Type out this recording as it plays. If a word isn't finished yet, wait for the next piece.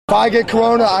If I get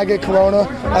corona, I get corona.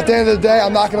 At the end of the day,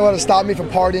 I'm not going to let it stop me from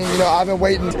partying. You know, I've been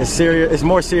waiting. It's serious. It's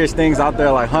more serious things out there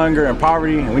like hunger and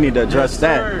poverty, and we need to address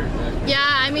that. Yeah,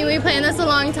 I mean, we planned this a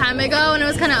long time ago, and it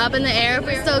was kind of up in the air if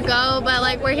we still go, but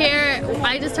like we're here.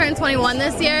 I just turned 21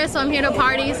 this year, so I'm here to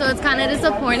party, so it's kind of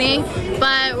disappointing,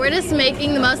 but we're just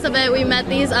making the most of it. We met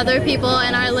these other people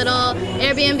in our little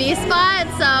Airbnb spot,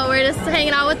 so we're just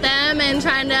hanging out with them and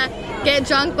trying to get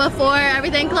drunk before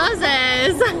everything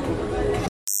closes.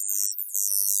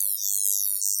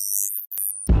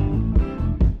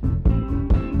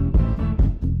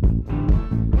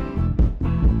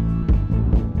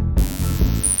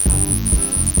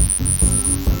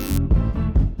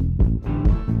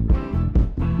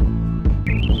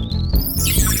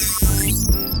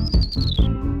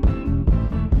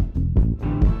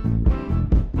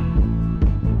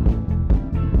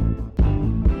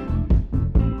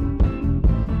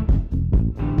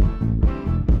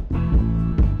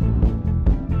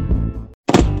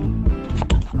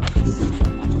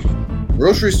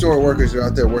 Grocery store workers are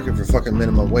out there working for fucking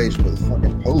minimum wage, but the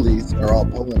fucking police are all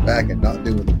pulling back and not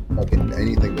doing fucking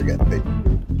anything they're getting paid to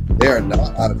do. They are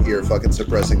not out of here fucking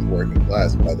suppressing the working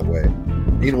class, by the way.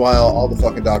 Meanwhile, all the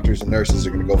fucking doctors and nurses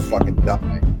are gonna go fucking die.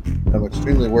 And I'm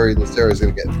extremely worried that Sarah's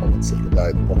gonna get fucking sick and die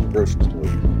at the fucking grocery store.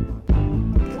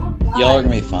 Y'all are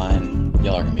gonna be fine.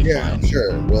 Y'all are gonna be fine. Yeah,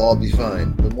 sure. We'll all be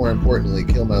fine. But more importantly,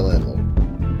 kill my landlord.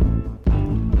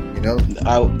 You know?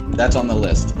 That's on the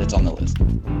list. It's on the list.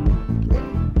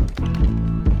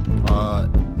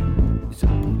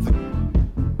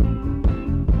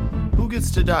 Who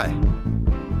gets to die?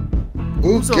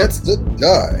 Who gets to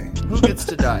die? Who gets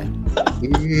to die?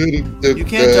 You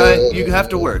can't die. You have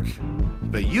to work.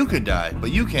 But you could die.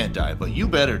 But you can't die. But you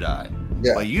better die.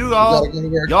 Yeah. But y'all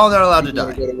not allowed to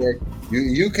die. Go to work.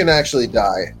 You can actually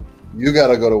die. You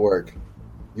gotta go to work.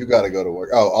 You gotta go to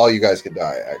work. Oh, all you guys could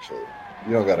die, actually.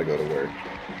 You don't gotta go to work.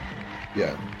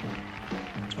 Yeah.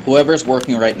 Whoever's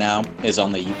working right now is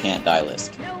on the you can't die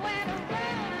list.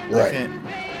 Right.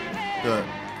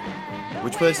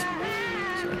 Which place?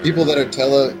 Sorry. People that are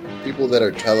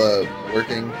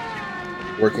working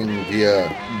via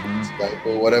Skype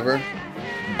or whatever.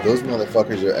 Those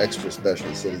motherfuckers are extra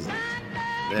special citizens.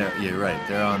 You're right.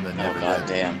 They're on the never. Oh, God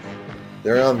damn.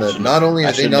 They're on the. Not only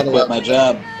are they not allowed. My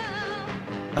job.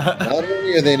 Not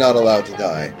only are they not allowed to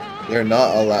die, they're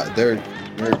not allowed. They're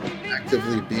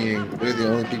actively being. They're the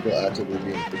only people actively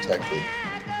being protected.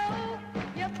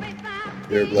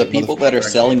 The people that are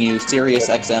selling you Sirius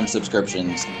XM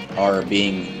subscriptions are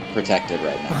being protected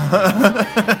right now.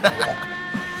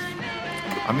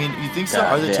 I mean, you think so?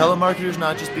 Are the telemarketers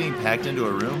not just being packed into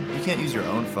a room? You can't use your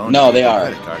own phone. No, they are.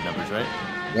 Credit card numbers, right?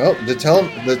 No, the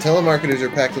telemarketers are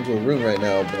packed into a room right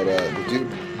now, but the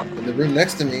dude in the room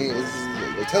next to me is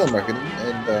the telemarketing,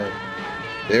 and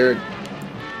they're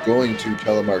going to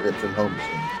telemarket from home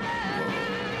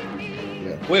soon.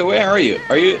 Yeah. Wait, where are you?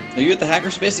 Are you at the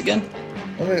hackerspace again?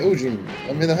 I'm at Ujin.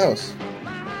 I'm in the house.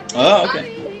 Oh,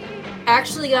 okay. I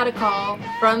actually got a call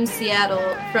from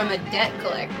Seattle from a debt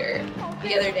collector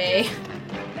the other day,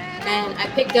 and I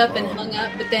picked up and hung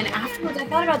up. But then afterwards, I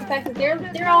thought about the fact that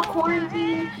they're all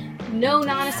quarantined, no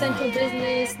non-essential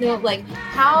business, no like.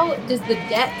 How does the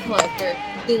debt collector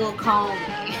still call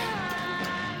me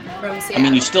from Seattle? I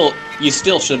mean, you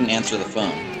still shouldn't answer the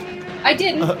phone. I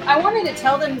didn't. I wanted to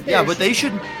tell them. Yeah, but they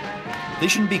shouldn't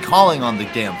be calling on the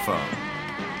damn phone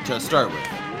to start with.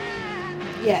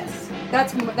 Yes,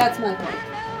 that's my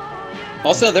point.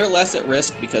 Also, they're less at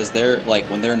risk because they're like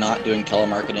when they're not doing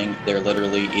telemarketing, they're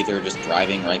literally either just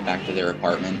driving right back to their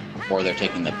apartment or they're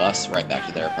taking the bus right back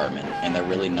to their apartment, and they're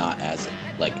really not as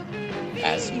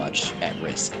much at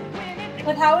risk.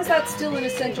 But how is that still an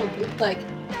essential? Like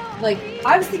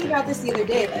I was thinking about this the other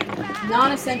day. Like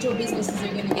non-essential businesses are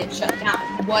going to get shut down.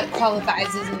 What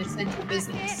qualifies as an essential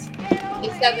business?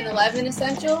 Is 7-Eleven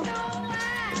essential?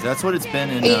 That's what it's been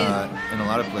in a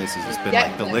lot of places. It's been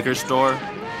like the liquor store,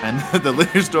 and the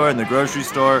liquor store, and the grocery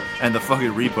store, and the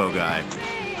fucking repo guy.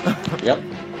 Yep.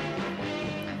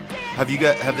 Have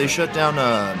they shut down?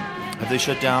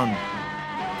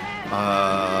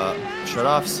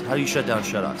 Shutoffs? How do you shut down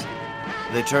shutoffs?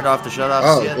 Have they turned off the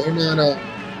shutoffs yet? They're not.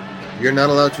 You're not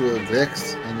allowed to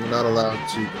evict, and you're not allowed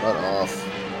to cut off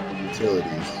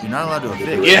utilities. You're not allowed to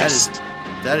evict. Yes.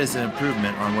 That is an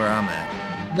improvement on where I'm at.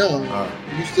 No,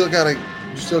 you still gotta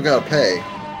pay.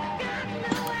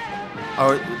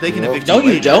 Or they can evict. No,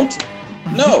 you don't.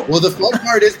 No. Well, the fun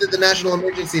part is that the national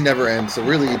emergency never ends, so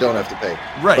really you don't have to pay.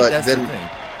 Right. But that's then, the thing.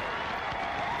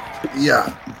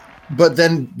 Yeah, but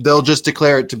then they'll just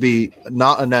declare it to be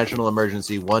not a national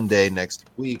emergency one day next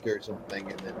week or something,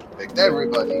 and then evict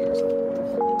everybody or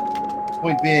something.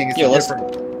 Point being, it's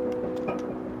different.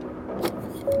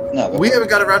 No, we haven't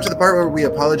got around to the part where we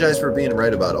apologize for being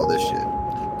right about all this shit.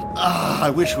 I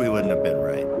wish we wouldn't have been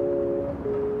right.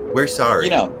 We're sorry.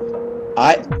 You know,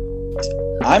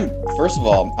 I'm first of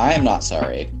all, I am not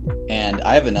sorry, and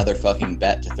I have another fucking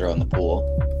bet to throw in the pool.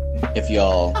 If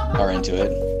y'all are into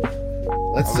it,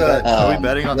 let's. Are we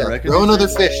betting on the record? Throw another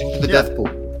fish into the death pool.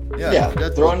 Yeah.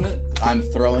 I'm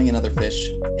throwing another fish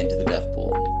into the death pool.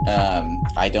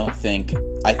 I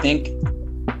think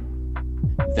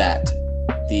that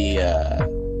the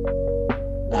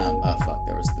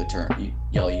there was the term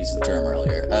y'all used the term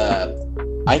earlier.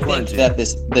 I think that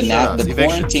the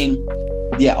quarantine,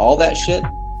 all that shit,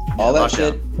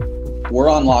 we're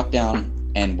on lockdown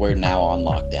and we're now on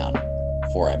lockdown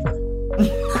forever.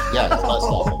 Yeah, that's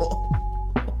awful.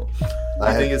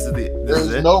 I think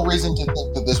there's no reason to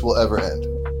think that this will ever end.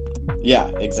 Yeah,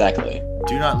 exactly.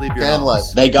 Do not leave your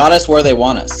house. They got us where they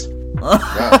want us.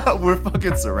 Yeah. We're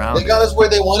fucking surrounded. They got us where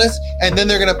they want us, and then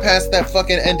they're gonna pass that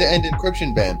fucking end-to-end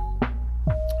encryption ban.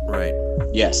 Right.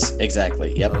 Yes,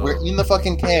 exactly. Yep. We're in the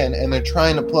fucking can, and they're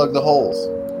trying to plug the holes.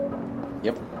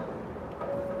 Yep.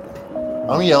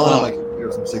 I'm yelling at my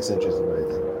computer from 6 inches away.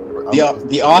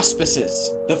 The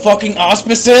auspices. The fucking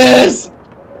auspices!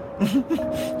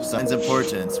 Signs of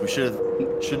importance. We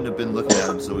shouldn't have been looking at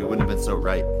them, so we wouldn't have been so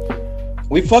right.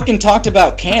 We fucking talked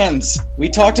about cans. We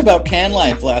talked about can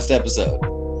life last episode.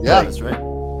 Yeah, that's right.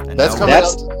 And that's coming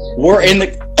out. We're in the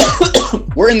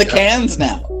cans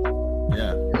now.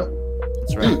 Yeah,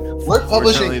 that's right. Dude, we're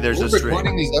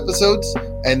recording these episodes,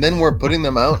 and then we're putting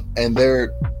them out, and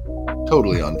they're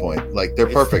totally on point. Like, they're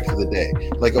perfect for the day.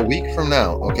 Like a week from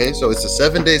now, okay? So it's a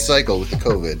 7-day cycle with the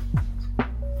COVID.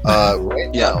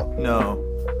 Right now. No.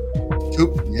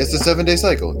 It's a 7-day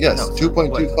cycle. Yes, no,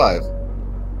 2.25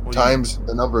 times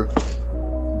the number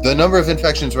of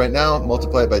infections right now,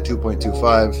 multiply it by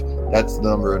 2.25. That's the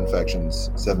number of infections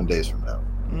 7 days from now.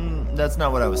 That's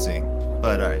not what I was seeing,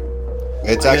 but all right.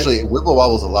 It's actually wibble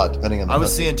wobbles a lot depending on the I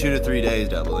was seeing 2 to 3 days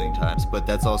doubling times, but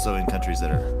that's also in countries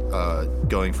that are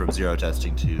going from zero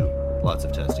testing to lots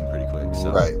of testing pretty quick.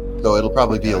 So. Right. So it'll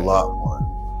probably be a lot more.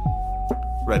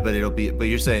 Right, but it'll be. But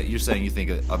you're saying you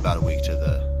think about a week to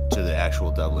the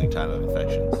actual doubling time of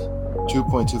infections.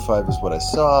 2.25 is what I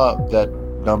saw. That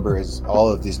number is. All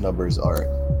of these numbers are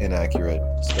inaccurate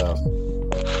stuff.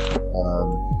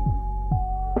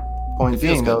 Point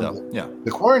being, though,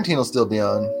 the quarantine will still be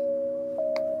on.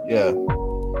 Yeah.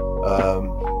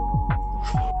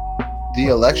 The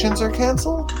elections are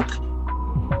canceled?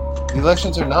 The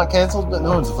elections are not canceled, but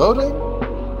no one's voting?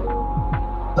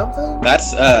 Something?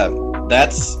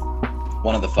 That's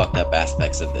one of the fucked up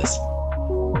aspects of this.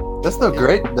 That's the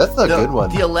good one.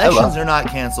 The elections are not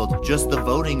canceled, just the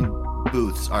voting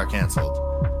booths are canceled.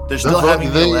 They're still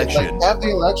having the election. They have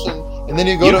the election, and then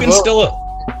you go to vote.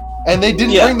 And they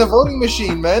didn't bring the voting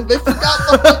machine, man. They forgot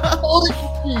the voting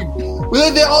machine.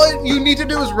 All you need to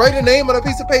do is write a name on a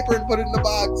piece of paper and put it in the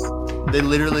box. They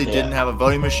literally didn't have a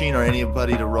voting machine or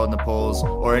anybody to run the polls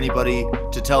or anybody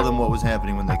to tell them what was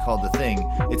happening when they called the thing.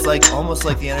 It's like almost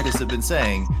like the anarchists have been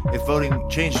saying, if voting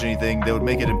changed anything, they would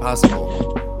make it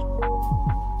impossible.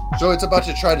 So it's about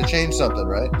to try to change something,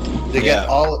 right? They get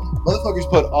motherfuckers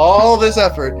put all this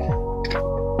effort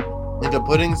into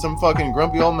putting some fucking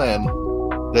grumpy old man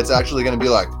that's actually going to be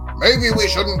like, maybe we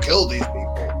shouldn't kill these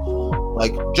people.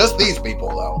 Like, just these people,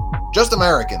 though. Just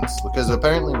Americans. Because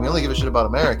apparently we only give a shit about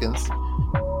Americans.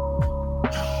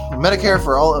 Medicare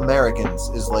for all Americans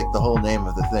is like the whole name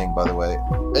of the thing, by the way.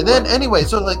 And then, anyway,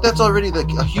 so like that's already like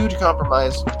a huge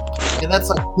compromise. And that's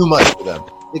like too much for them.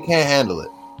 They can't handle it.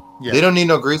 Yeah. They don't need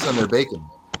no grease on their bacon.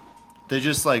 They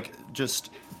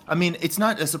I mean, it's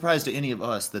not a surprise to any of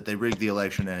us that they rigged the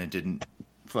election and it didn't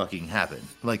fucking happen.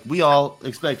 Like, we all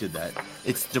expected that.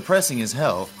 It's depressing as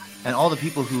hell, and all the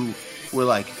people who were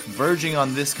like verging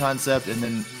on this concept and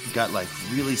then got like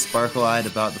really sparkle-eyed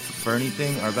about the Bernie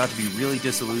thing are about to be really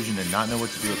disillusioned and not know what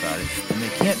to do about it, and they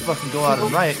can't fucking go out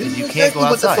and riot because you can't go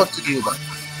outside. What the fuck to do about it?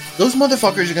 Those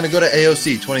motherfuckers are gonna go to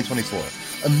AOC 2024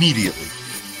 immediately.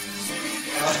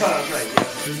 Right, yeah.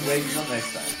 Just wait until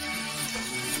next time.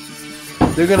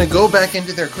 They're gonna go back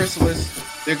into their chrysalis.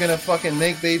 They're gonna fucking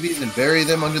make babies and bury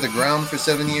them under the ground for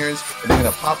 7 years, and they're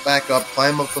gonna pop back up,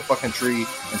 climb up the fucking tree,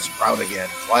 and sprout again,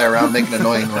 fly around making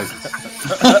annoying noises.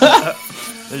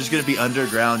 They're just gonna be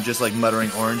underground, just like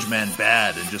muttering "Orange Man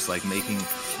bad" and just like making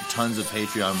tons of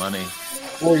Patreon money.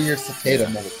 4-year cicada,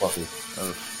 motherfucker.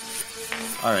 Oh.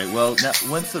 All right. Well, now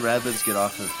once the rabbits get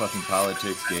off the fucking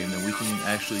politics game, then we can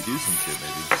actually do some shit,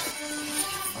 maybe.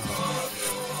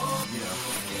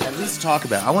 At least talk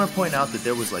about it. I want to point out that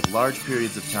there was like large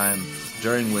periods of time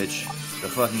during which the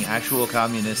fucking actual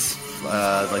communists,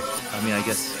 like, I mean, I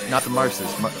guess not the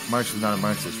Marxists. Marx was not a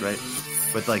Marxist, right?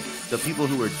 But like the people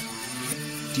who were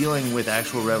dealing with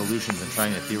actual revolutions and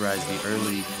trying to theorize the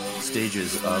early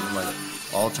stages of like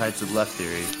all types of left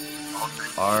theory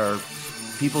are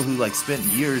people who like spent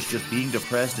years just being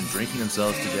depressed and drinking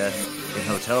themselves to death in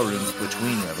hotel rooms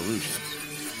between revolutions.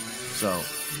 So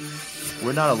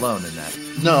we're not alone in that.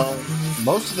 No,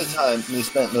 most of the time they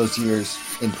spent those years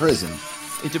in prison.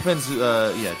 It depends.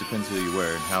 It depends who you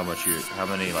were and how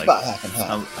many like About half and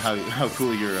half. how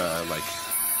cool your like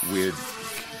weird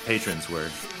patrons were.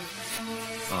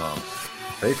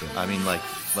 Patron. I mean, like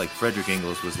Frederick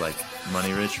Engels was like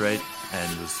money rich, right?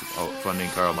 And was funding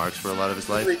Karl Marx for a lot of his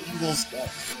life. Frederick Engels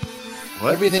sucks.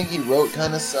 What? Everything he wrote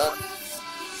kind of sucks.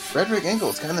 Frederick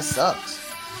Engels kind of sucks.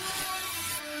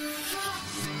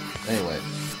 Anyway,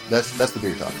 that's the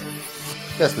beer talking.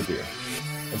 That's the beer.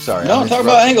 I'm sorry. No, talk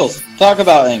about Engels. Talk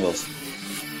about Engels.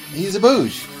 He's a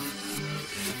booge.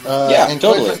 Yeah, and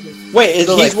totally. Wait,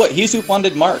 he's who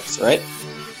funded Marx, right?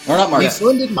 Or not Marx? He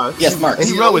funded Marx. Yes, Marx. And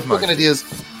he wrote with Marx. Ideas.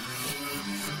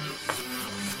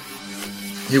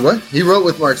 He what? He wrote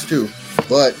with Marx too,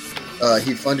 but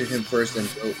he funded him first and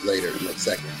wrote later, like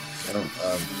second. I don't.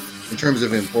 In terms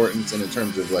of importance and in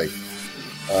terms of like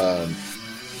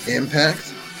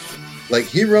impact, like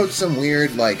he wrote some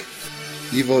weird like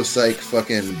Evo Psych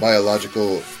fucking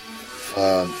biological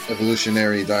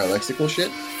evolutionary dialectical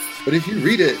shit. But if you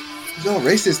read it, he's all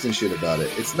racist and shit about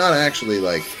it. It's not actually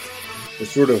like the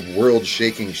sort of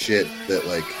world-shaking shit that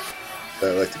like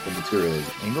dialectical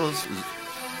materialism. Engels is,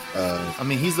 I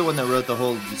mean, he's the one that wrote the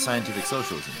whole scientific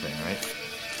socialism thing, right?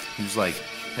 He was like,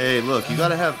 hey, look, you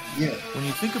gotta have, when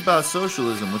you think about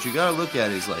socialism, what you gotta look at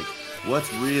is like,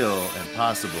 what's real and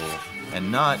possible,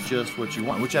 and not just what you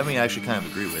want, which I mean, I actually kind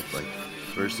of agree with, like,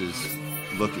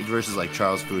 versus like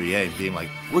Charles Fourier being like,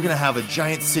 we're gonna have a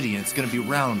giant city and it's gonna be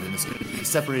round and it's gonna be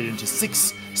separated into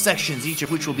 6 sections, each of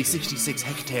which will be 66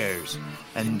 hectares,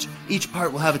 and each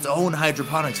part will have its own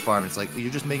hydroponics farm. It's like,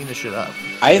 you're just making this shit up.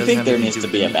 I think there needs to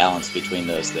be a balance between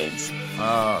those things.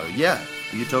 Yeah,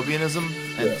 utopianism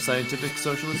and scientific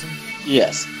socialism.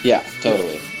 Yes, yeah,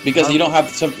 totally. Because you don't have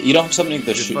something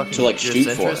to shoot for.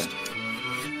 Centrist?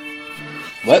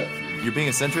 What? You're being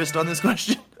a centrist on this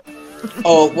question?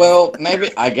 Oh, well,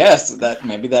 I guess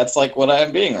that's like what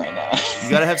I'm being right now. You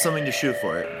gotta have something to shoot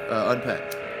for it.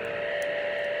 Unpack.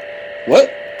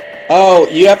 What? Oh,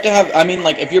 you have to have, I mean,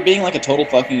 like, if you're being like a total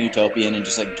fucking utopian and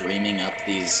just like dreaming up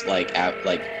these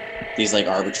these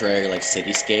arbitrary like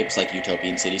cityscapes, like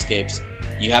utopian cityscapes,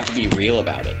 you have to be real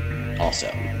about it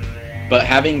also. But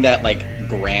having that like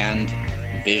grand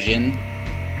vision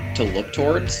to look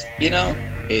towards,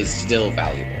 is still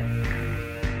valuable.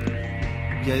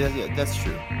 Yeah, that's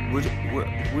true.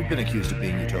 We've been accused of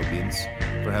being utopians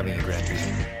for having a grand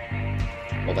vision.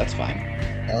 Well, that's fine.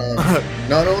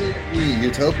 Not only are we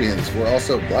utopians, we're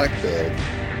also black-pilled.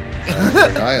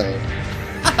 Rhode Island.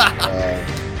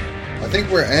 I think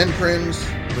we're N-Prims.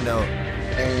 No.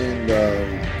 And,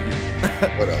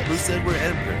 what else? Who said we're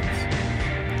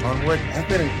N-Prims? On what? I've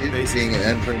been accused of being an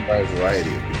N-Prim by a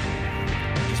variety of people.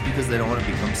 Just because they don't want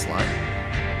to become slime?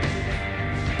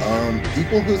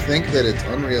 People who think that it's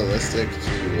unrealistic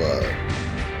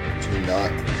to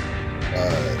not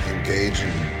engage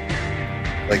in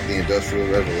like the Industrial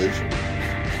Revolution.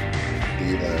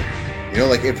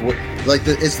 Like if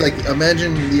it's like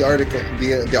imagine the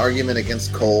argument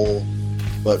against coal,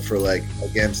 but for like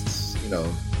against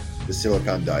the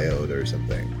silicon diode or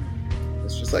something.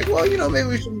 It's just like, well, maybe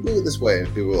we shouldn't do it this way. And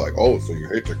people are like, oh, so you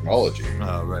hate technology?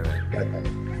 Oh, right.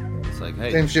 It's like,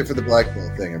 hey, same shit for the black pill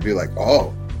thing, and be like,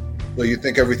 oh, so you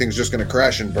think everything's just gonna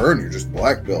crash and burn? You're just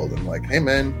black pilled. I'm like, hey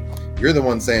man, you're the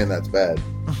one saying that's bad.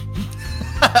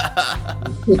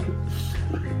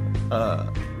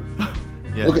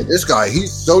 Yeah. Look at this guy.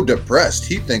 He's so depressed.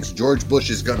 He thinks George Bush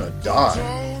is gonna die.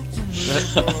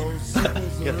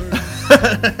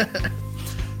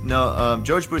 No,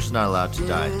 George Bush is not allowed to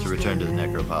die, to return to the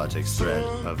necropolitics thread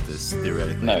of this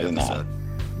theoretically episode.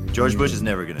 George Bush is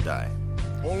never gonna die.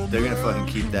 They're gonna fucking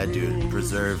keep that dude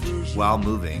preserved while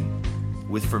moving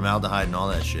with formaldehyde and all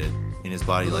that shit in his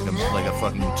body, like a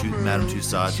fucking Madame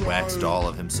Tussauds wax doll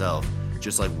of himself,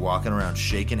 just like walking around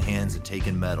shaking hands and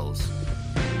taking medals.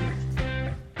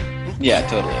 Yeah,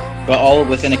 totally. But all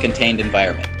within a contained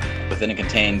environment, within a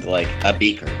contained like a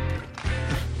beaker.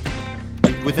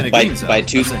 Within a green zone,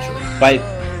 essentially.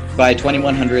 By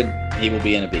 2100, he will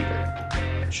be in a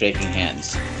beaker, shaking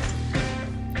hands.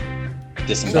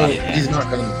 Disembodied hands. He's not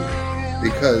going to be,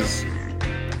 because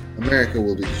America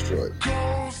will be destroyed.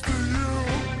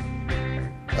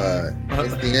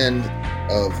 It's the end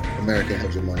of American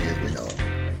hegemony as we know it.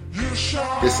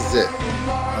 This is it.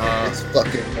 It's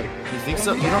fucking. You think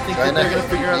so? You don't think that China they're gonna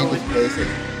figure out a way? place as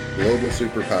global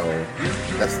superpower.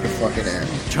 That's the fucking end.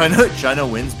 China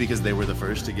wins because they were the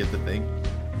first to get the thing.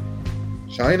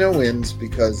 China wins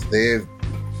because they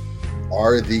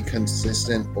are the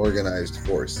consistent, organized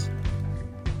force.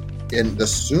 And the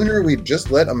sooner we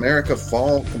just let America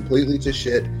fall completely to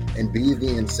shit and be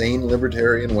the insane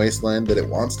libertarian wasteland that it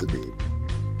wants to be,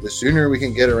 the sooner we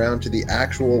can get around to the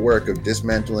actual work of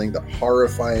dismantling the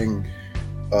horrifying,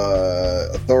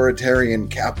 authoritarian,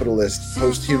 capitalist,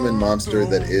 post-human monster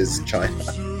that is China.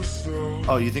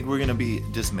 Oh, you think we're gonna be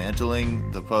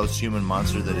dismantling the post-human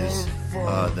monster that is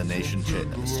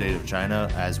the state of China,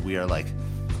 as we are like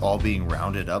all being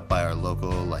rounded up by our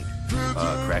local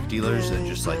crack dealers and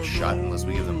just like shot unless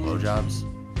we give them blowjobs?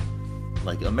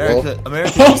 Like America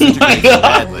disintegrates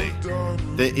badly.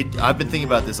 I've been thinking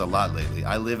about this a lot lately.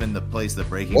 I live in the place that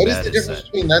Breaking What Bad is the difference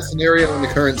between that scenario and the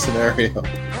current scenario?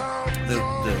 The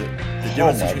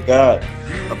difference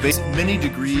between many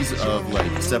degrees of like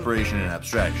separation and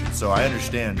abstraction. So I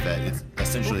understand that it's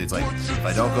like if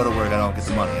I don't go to work, I don't get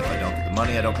the money. If I don't get the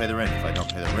money, I don't pay the rent. If I don't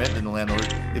pay the rent, then the landlord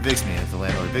evicts me. And if the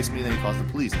landlord evicts me, then he calls the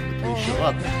police. And the police show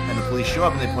up. And the police show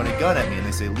up and they point a gun at me and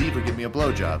they say, "Leave or give me a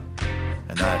blowjob."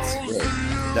 And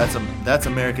that's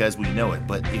America as we know it.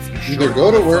 But if you either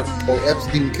go to work or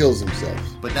Epstein kills himself.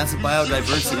 But that's a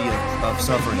biodiversity of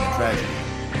suffering and tragedy.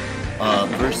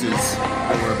 Versus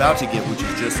what we're about to get, which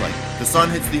is just like the sun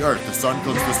hits the earth, the sun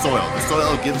cooks the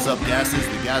soil gives up gases,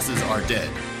 the gases are dead.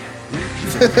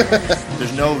 So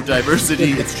there's no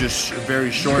diversity. It's just a very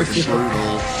short and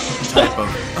brutal type of.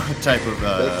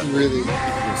 That's really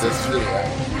That's really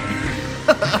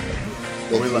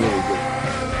good.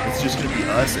 It's just gonna be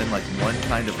us and like one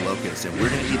kind of locust, and we're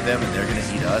gonna eat them, and they're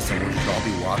gonna eat us, and we'll just all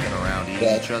be walking around eating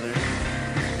each other.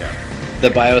 Yeah. The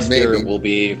biosphere will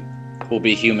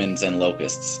be humans and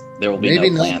locusts. There will be no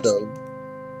plants. Not, though,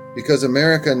 because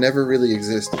America never really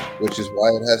existed, which is why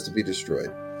it has to be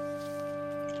destroyed.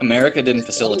 America didn't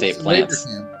facilitate plants.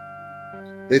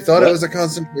 They thought it was a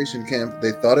concentration camp.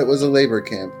 They thought it was a labor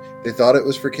camp. They thought it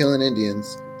was for killing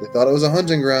Indians. They thought it was a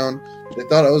hunting ground. They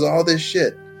thought it was all this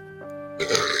shit.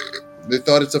 They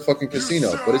thought it's a fucking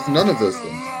casino, but it's none of those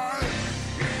things.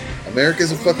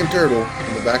 America's a fucking turtle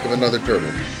in the back of another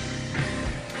turtle.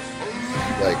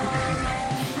 Like,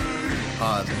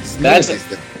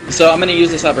 so I'm going to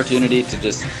use this opportunity to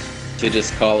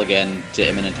just call again to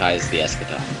imminentize the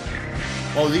eschaton.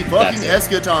 Oh, the fucking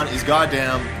eschaton is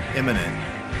goddamn imminent.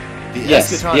 The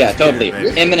eschaton is totally.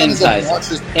 Here,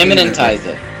 Imminentize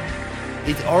it.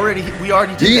 We already did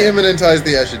that. De-imminentize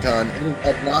the eschaton.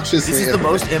 Obnoxiously. This is the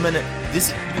most imminent.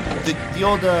 The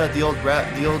old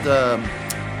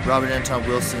Robert Anton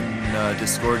Wilson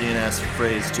Discordian ass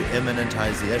phrase to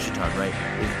imminentize the eschaton, right?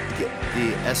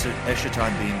 The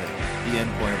eschaton being the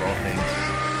end point of all things,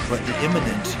 but the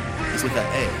imminent is with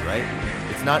that A, right?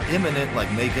 It's not imminent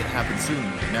like make it happen soon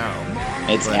now.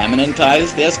 It's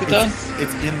immanentize the eschaton?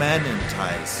 It's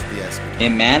immanentize the eschaton.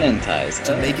 Immanentize.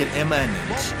 To make it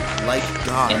immanent, like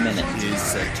God is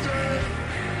said to be,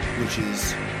 which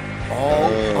is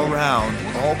all around,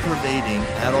 all pervading,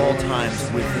 at all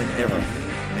times, within everything.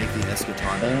 Make the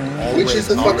eschaton always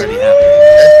already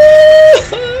happening.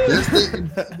 That's the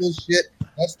invisible shit.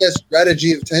 That's that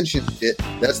strategy of tension shit.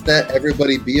 That's that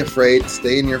everybody be afraid,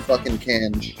 stay in your fucking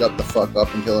can, shut the fuck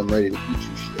up until I'm ready to eat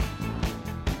you shit.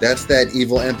 That's that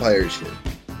evil empire shit.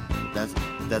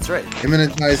 That's right.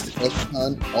 Immanentized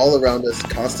eschaton all around us,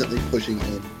 constantly pushing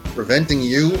in, preventing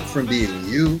you from being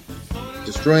you,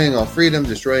 destroying all freedom,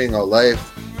 destroying all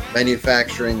life,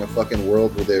 manufacturing a fucking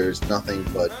world where there's nothing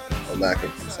but a lack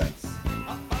of consent.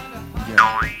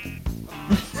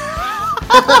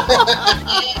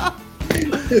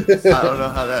 I don't know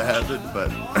how that happened,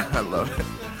 but I love it.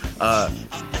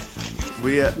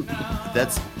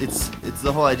 It's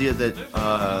the whole idea that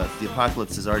the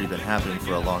apocalypse has already been happening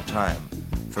for a long time.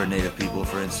 For Native people,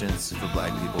 for instance, for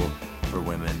Black people, for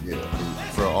women,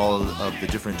 for all of the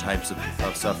different types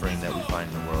of suffering that we find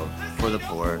in the world, for the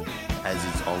poor, as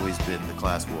it's always been the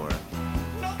class war.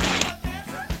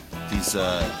 These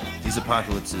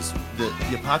apocalypses, the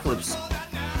apocalypse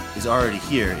is already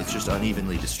here. It's just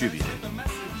unevenly distributed.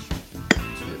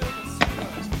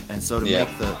 And so to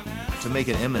make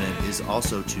it imminent is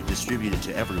also to distribute it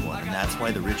to everyone, and that's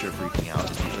why the rich are freaking out,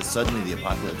 is because suddenly the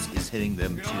apocalypse is hitting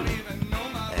them too,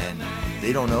 and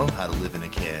they don't know how to live in a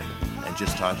can and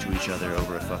just talk to each other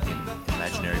over a fucking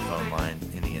imaginary phone line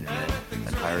in the internet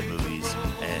and pirate movies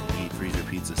and eat freezer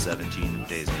pizza 17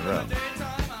 days in a row.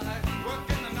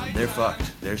 They're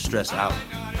fucked. They're stressed out.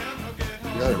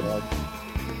 Yeah, dog.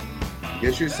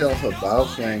 Get yourself a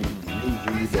Baofeng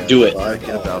Do it.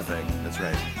 Get a Baofeng. That's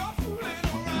right.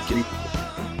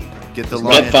 Get the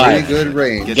Get 5. Pretty good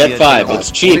range. Get 5.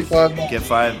 It's cheap. 45 Get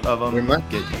 5 of them. We might-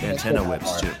 Get antenna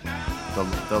whips too.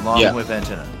 The long Yeah. whip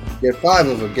antenna. Get 5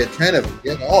 of them. Get 10 of them.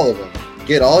 Get all of them.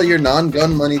 Get all your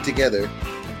non-gun money together.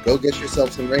 Go get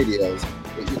yourself some radios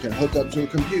that you can hook up to a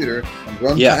computer and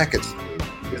run Yeah. packets through.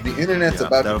 Because the internet's Yeah,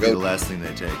 about that'll to be go. the last thing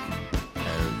they take.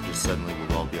 And just suddenly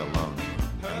we'll all be alone.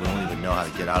 And we won't even know how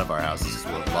to get out of our houses because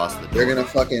we'll have lost the door. They're gonna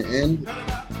fucking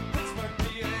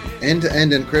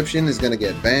end-to-end encryption is gonna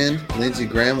get banned. Lindsey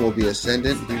Graham will be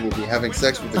ascendant. He will be having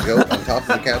sex with the goat on top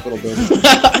of the Capitol building.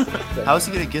 How is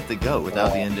he going to get the goat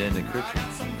without the end-to-end encryption?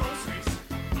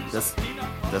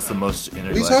 That's the most you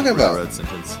intergalactic talking about? railroad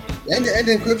sentence. End-to-end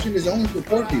encryption is only for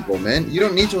poor people, man. You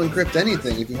don't need to encrypt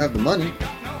anything if you have the money.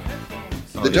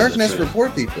 Oh, The yeah, darkness that's for right. poor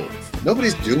people.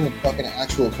 Nobody's doing fucking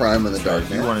actual crime in the If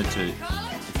darknet. you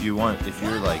wanted to, if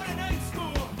you're like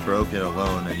broke and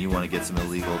alone and you want to get some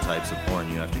illegal types of porn,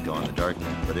 you have to go on the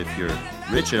darknet. But if you're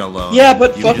rich and alone, Yeah,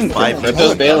 but you can fucking just buy crypto's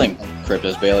people. bailing.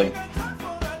 Crypto's bailing.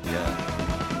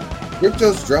 Yeah.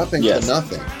 Crypto's dropping Yes. to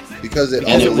nothing because it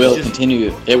And Also, it will just-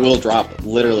 continue. It will drop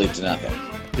literally to nothing.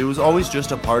 It was always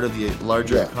just a part of the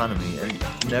larger Yeah. economy and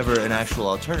never an actual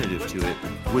alternative to it,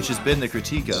 which has been the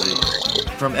critique of it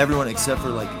from everyone except for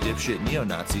like dipshit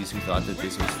neo-Nazis who thought that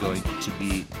this was going to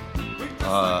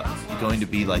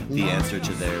be like the answer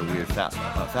to their weird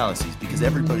fallacies, because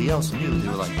everybody else knew. They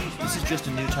were like, this is just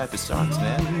a new type of stocks,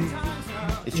 man.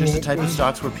 It's just a type of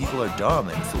stocks where people are dumb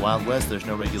and it's the Wild West. There's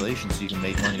no regulations, so you can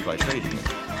make money by trading it.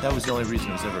 That was the only reason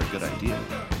it was ever a good idea.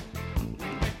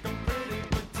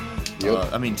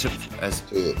 Yep. I mean, Tulips.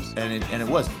 and it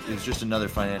wasn't. It was just another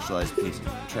financialized piece of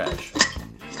trash.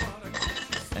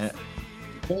 And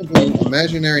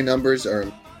Imaginary numbers are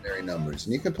imaginary numbers,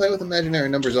 and you can play with imaginary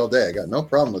numbers all day. I got no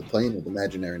problem with playing with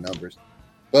imaginary numbers,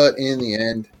 but in the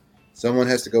end, someone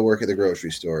has to go work at the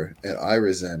grocery store, and I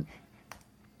resent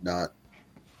not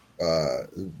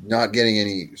getting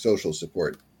any social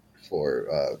support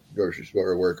for grocery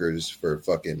store workers, for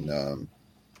fucking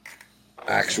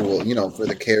actual, for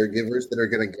the caregivers that are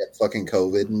gonna get fucking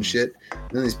COVID and shit. And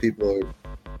then these people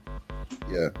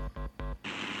are,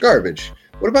 garbage.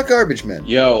 What about garbage men?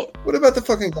 Yo, What about the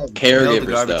fucking garbage? Hail the caregivers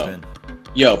garbage though. men.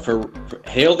 Yo, for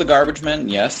hail the garbage men,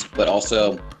 yes, but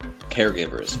also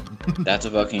caregivers. That's a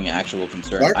fucking actual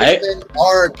concern. Garbage men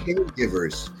are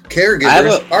caregivers. I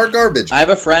Caregivers have are garbage. I have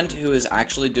a friend who is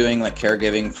actually doing like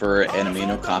caregiving for an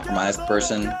immunocompromised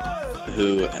person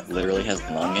who literally has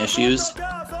lung issues.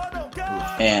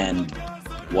 And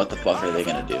what the fuck are they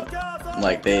gonna do?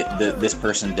 Like this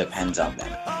person depends on them.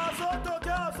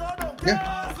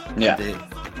 Yeah. Yeah. They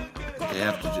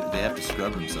have to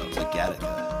scrub themselves like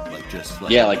Gattaca, like just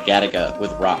like Yeah, like Gattaca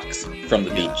with rocks from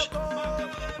the beach.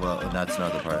 Well, that's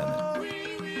another part of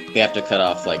it. They have to cut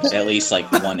off like at least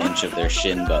like 1 inch of their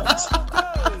shin bones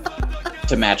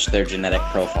to match their genetic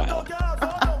profile.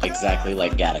 Exactly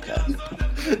like Gattaca.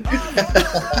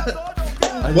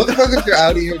 Motherfuckers are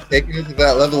out here taking it to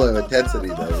that level of intensity,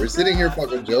 though. We're sitting here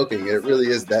fucking joking, and it really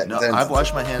is that No, intense. I've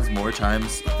washed my hands more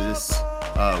times this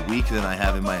week than I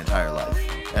have in my entire life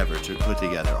ever to put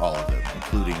together all of them,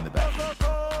 including in the bathroom.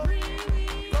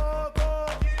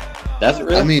 That's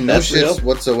real. I mean, no That's real. shits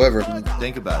whatsoever.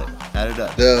 Think about it. Add it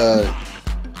up.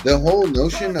 The whole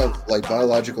notion of like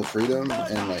biological freedom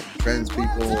and like trans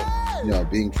people,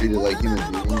 being treated like human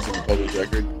beings in the public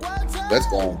record, that's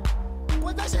gone.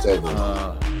 It's over.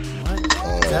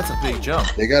 What? That's a big jump.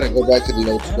 They got to go back to the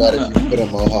old strategy. Put a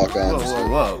mohawk on.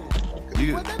 Whoa.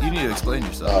 You need to explain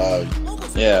yourself.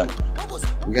 Yeah.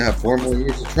 We're gonna have 4 more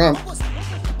years of Trump.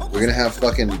 We're gonna have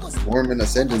fucking Mormon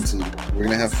ascendancy. We're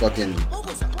gonna have fucking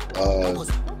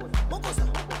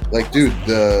dude,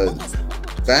 the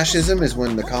fascism is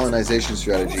when the colonization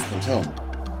strategy comes home,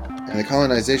 and the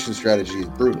colonization strategy is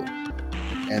brutal.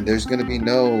 And there's gonna be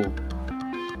no.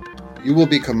 You will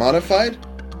be commodified,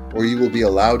 or you will be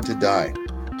allowed to die.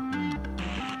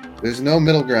 There's no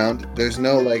middle ground. There's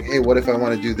no like, hey, what if I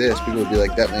want to do this? People will be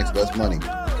like, that makes less money.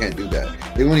 You can't do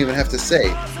that. They won't even have to say,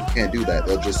 you can't do that.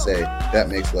 They'll just say, that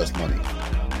makes less money.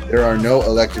 There are no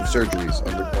elective surgeries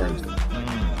under quarantine.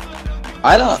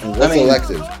 I don't. What's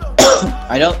elective?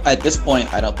 I don't. At this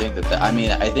point, I don't think that.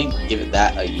 I think give it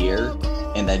that a year,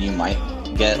 and then you might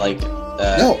get like.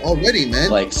 No, already,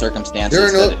 man. Like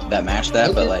circumstances that match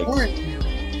that, but like.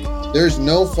 There's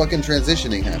no fucking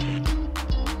transitioning happening.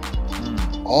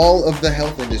 All of the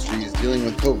health industry is dealing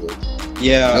with COVID.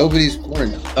 Yeah. Nobody's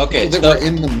quarantined. Okay. People that were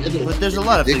in the middle. But there's a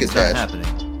lot of dick things not attached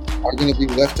happening. Are going to be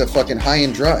left to fucking high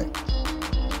and dry.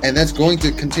 And that's going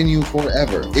to continue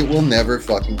forever. It will never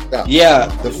fucking stop. Yeah,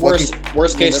 The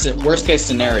worst case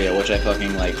scenario, which I totally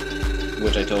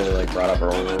like brought up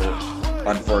earlier,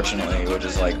 unfortunately, which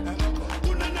is like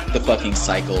the fucking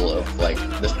cycle of like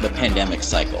the pandemic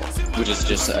cycle, which is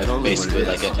just basically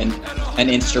like an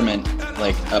instrument,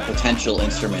 like a potential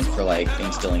instrument for like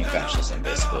instilling fascism,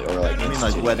 basically, or like. I mean,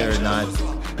 like whether or not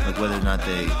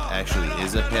they actually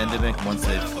is a pandemic.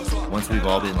 Once we've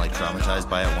all been like traumatized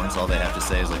by it, once all they have to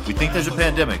say is like, we think there's a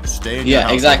pandemic. Stay in your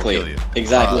house. Exactly. We'll kill you.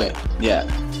 Exactly. Yeah.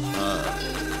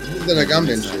 This is like I'm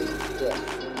in shit.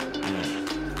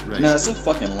 Right. No, it's a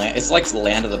fucking land. It's like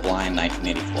Land of the Blind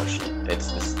 1984 shit.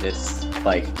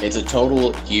 It's a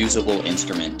total usable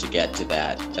instrument to get to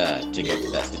that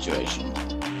situation.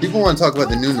 People want to talk about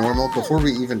the new normal. Before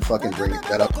we even fucking bring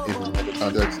that up in another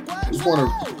context, I just want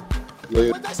to lay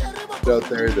it out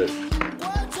there that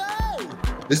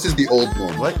this is the old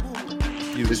normal. What?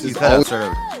 This You has cut out, always, sort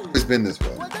of. always been this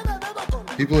way.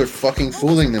 People are fucking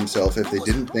fooling themselves if they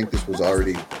didn't think this wasn't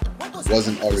already This the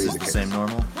is the case. same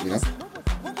normal. You know?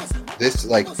 This,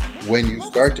 like, when you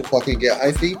start to fucking get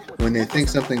hyphy, when they think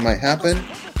something might happen,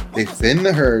 they thin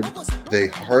the herd, they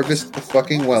harvest the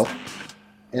fucking wealth,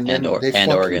 and then they fuck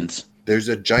you. organs. There's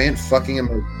a giant fucking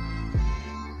emergency.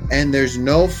 And there's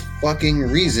no fucking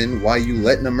reason why you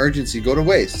let an emergency go to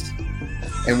waste.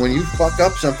 And when you fuck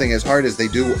up something as hard as they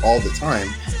do all the time,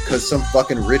 because some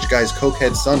fucking rich guy's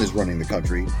cokehead son is running the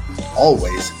country,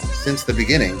 always, since the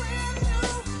beginning,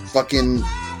 fucking,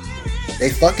 they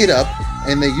fuck it up,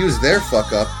 and they use their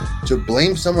fuck up to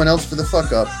blame someone else for the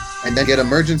fuck up, and then get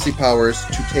emergency powers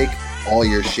to take all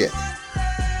your shit.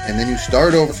 And then you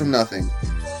start over from nothing,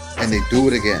 and they do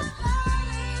it again.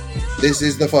 This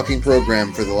is the fucking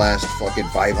program for the last fucking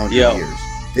 500 years.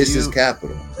 This is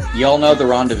capital. Y'all know the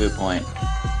rendezvous point.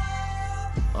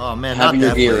 Oh man, Have not your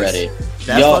that gear place. ready.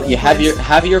 That Y'all, fucking you have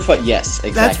place? your foot. Yes,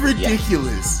 exactly. That's yeah.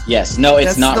 ridiculous. Yes, no, it's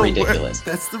That's not the ridiculous.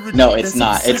 That's the No, it's that's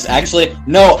not. It's absurd. actually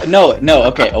no.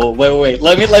 Okay. Oh, wait.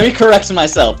 Let me correct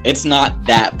myself. It's not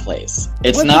that place.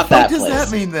 It's What not the fuck that does place.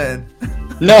 that mean then?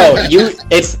 No,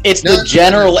 it's the No.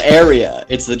 general area.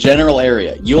 It's the general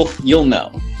area. You'll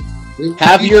know.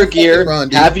 Have You your fucking gear.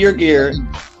 rendezvous. Have your gear,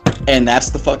 and that's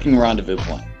the fucking rendezvous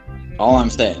point. All I'm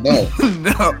saying. No,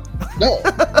 No, no.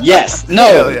 Yes. No.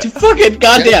 Hell yeah. Fucking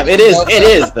goddamn. It is. It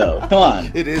is though. Come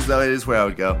on. it is though. It is where I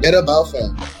would go. Get a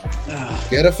Balfour.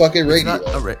 Get a fucking It's radio.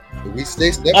 not a We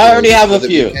stay separated. I already have a so that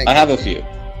we few. can't I have a get- few.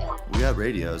 We got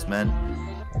radios, man.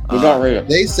 We got radio.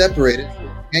 They separated.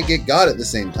 Can't get got at the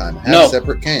same time. Have No.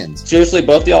 separate cans. Seriously,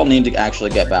 both of y'all need to actually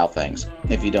get valve things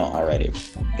if you don't already.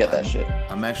 Get that shit.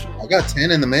 I'm actually. I got 10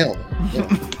 in the mail. Yeah.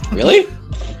 Really?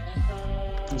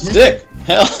 Sick.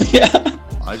 Hell yeah.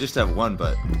 I just have one,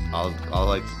 but I'll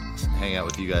like hang out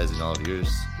with you guys and all of yours.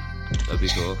 That'd be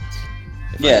cool.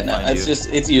 If I Yeah, can no, find it's you. just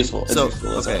it's useful. It's So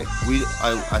useful. That's okay,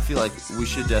 all. I feel like we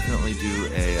should definitely do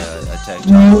a tech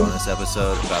talk bonus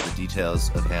episode about the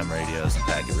details of ham radios and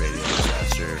packet radios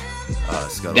after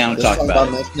Scuttle. Down to Let's talk talk about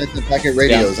about it. Nets and packet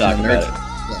radios Down and to the talk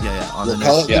nerd. about Yeah, on We'll the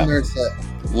call next. it Yeah. the nerd set.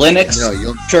 Linux, No,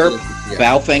 you'll chirp, yeah.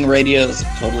 Baofeng radios,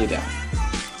 totally down.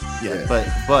 Yeah, but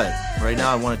right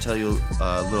now I want to tell you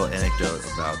a little anecdote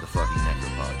about the fucking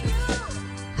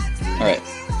necropolitics. All right.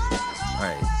 All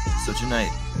right, so tonight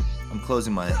I'm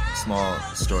closing my small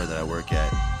store that I work at,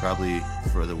 probably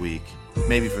for the week,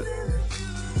 maybe for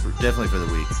definitely for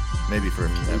the week, maybe for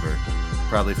ever,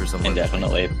 probably for some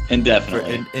Indefinitely. For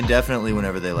Indefinitely. indefinitely,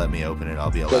 whenever they let me open it,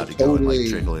 I'll be allowed to go and like totally-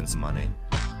 trickle in some money.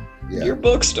 Yeah. Your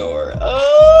bookstore.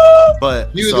 Oh.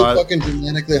 But You so the I, fucking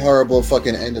dramatically horrible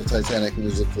fucking end of Titanic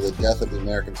music for the death of the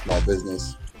American small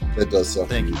business. That does suck.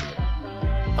 Thank you.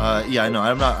 Yeah, I know.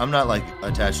 I'm not like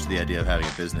attached to the idea of having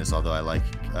a business, although I like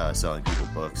selling people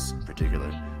books in particular.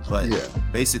 But Yeah.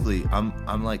 basically,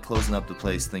 I'm like closing up the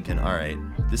place, thinking, all right,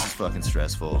 this is fucking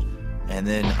stressful, and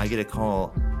then I get a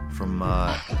call from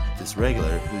this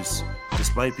regular who's,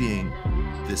 despite being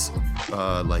this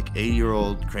like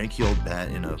 80-year-old cranky old bat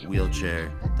in a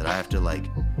wheelchair that I have to like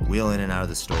wheel in and out of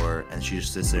the store, and she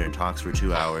just sits there and talks for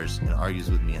 2 hours and argues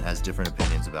with me and has different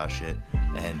opinions about shit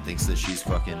and thinks that she's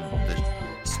fucking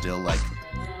still like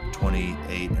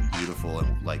 28 and beautiful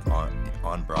and like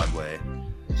on Broadway.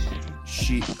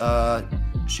 She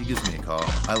gives me a call.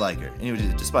 I like her.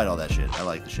 Anyway, despite all that shit, I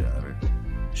like the shit out of her.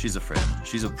 She's a friend.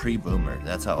 She's a pre-boomer.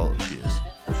 That's how old she is.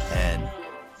 And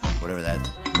whatever that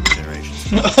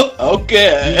generation is.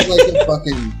 Okay. She's like a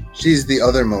fucking. She's the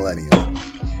other millennial.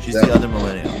 She's That- the other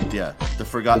millennial. Yeah.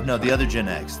 The other Gen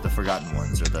X, the forgotten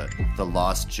ones, or the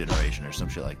lost generation or some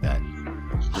shit like that.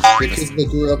 Bitches that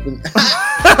grew up in.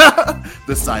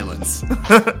 The silence.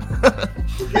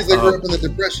 Bitches that grew up in the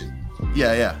Depression.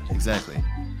 Yeah, exactly.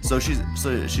 So she's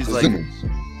like. Zoomers.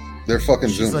 They're fucking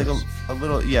She's Zoomers. like a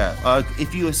little, yeah.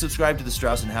 If you subscribe to the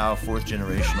Strauss and Howe fourth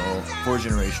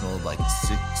generational like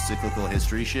cyclical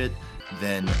history shit,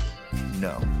 then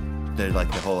no, they're like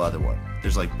the whole other one.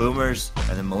 There's like boomers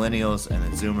and then millennials and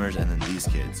then Zoomers and then these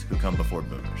kids who come before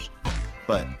boomers.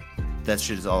 But that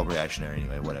shit is all reactionary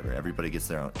anyway. Whatever. Everybody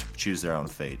gets choose their own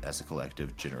fate as a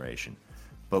collective generation.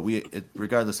 But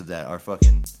regardless of that, our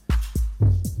fucking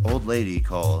old lady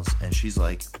calls and she's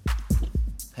like,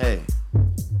 "Hey,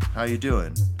 how you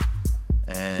doing?"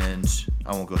 And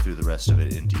I won't go through the rest of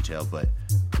it in detail, but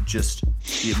just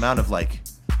the amount of like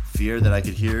fear that I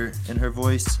could hear in her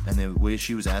voice and the way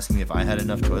she was asking me if I had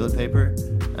enough toilet paper,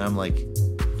 and I'm like,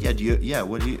 are you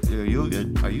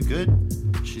good?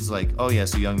 She's like, "Oh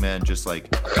yes, a young man just like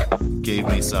gave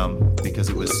me some because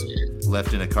it was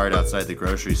left in a cart outside the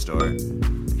grocery store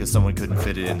because someone couldn't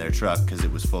fit it in their truck because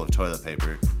it was full of toilet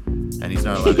paper, and he's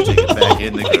not allowed to take it back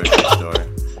in the grocery store.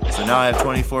 So now I have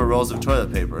 24 rolls of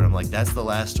toilet paper." And I'm like, that's the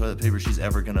last toilet paper she's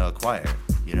ever gonna acquire,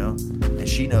 you know? And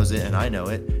she knows it, and I know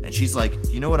it. And she's like,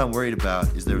 "You know what I'm worried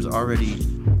about is there's already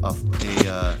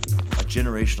a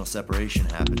generational separation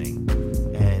happening,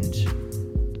 and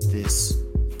this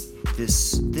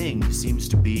thing seems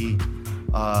to be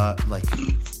like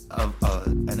an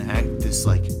act, this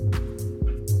like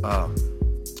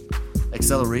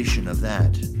acceleration of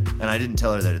that." And I didn't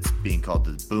tell her that it's being called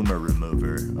the boomer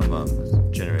remover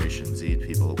among Generation Z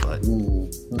people, but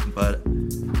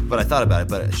I thought about it.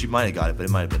 But she might have got it, but it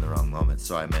might have been the wrong moment.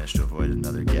 So I managed to avoid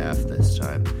another gaffe this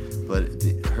time. But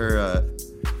her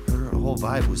whole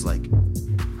vibe was like,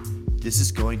 this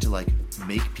is going to like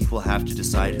make people have to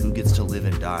decide who gets to live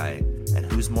and die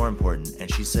and who's more important.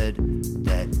 And she said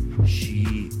that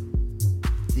she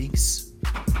thinks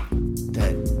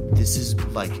that this is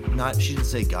like not, she didn't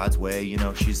say God's way, you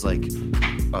know, she's like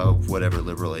whatever,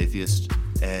 liberal atheist,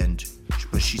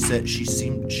 but she said she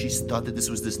thought that this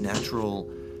was this natural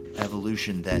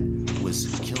evolution that was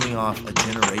killing off a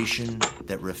generation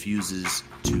that refuses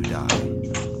to die.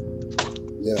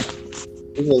 Yeah,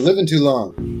 people are living too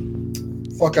long.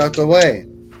 Fuck out the way.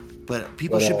 But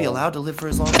people should be allowed to live for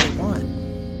as long as they want.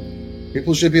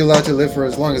 People should be allowed to live for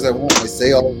as long as they want. I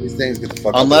say all of these things, get the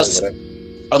fuck out the way.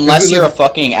 Unless you're a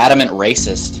fucking adamant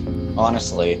racist,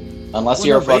 honestly. Unless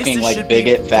you're a fucking like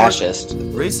bigot fascist.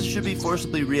 Racists should be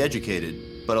forcibly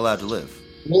re-educated, but allowed to live.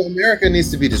 Well, America needs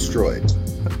to be destroyed.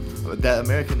 That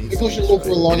America needs People to should live for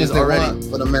as long as they want,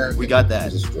 but America we got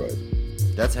that destroyed.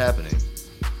 That's happening.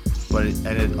 But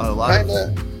a lot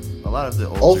of the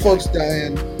old folks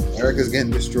dying, America's getting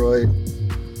destroyed.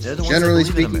 Generally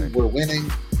speaking, we're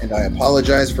winning, and I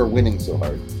apologize for winning so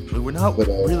hard. We're not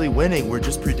really winning. We're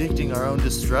just predicting our own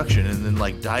destruction and then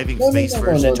like diving face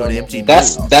first into an empty.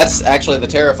 That's actually the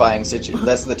terrifying situation.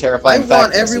 That's the terrifying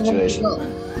fact of the situation.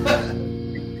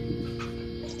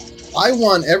 I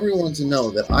want everyone to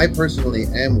know that I personally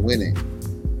am winning,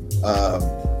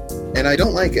 and I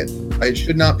don't like it. I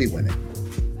should not be winning.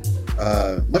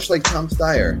 Much like Tom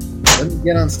Steyer, let me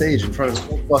get on stage in front of the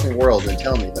whole fucking world and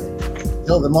tell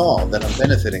them all that I'm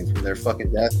benefiting from their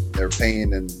fucking death, their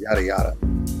pain, and yada yada.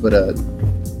 But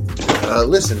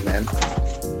listen, man,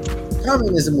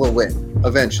 communism will win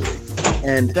eventually,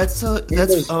 and that's an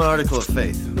article of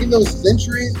faith. In those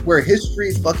centuries where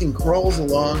history fucking crawls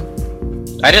along,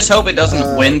 I just hope it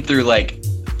doesn't win through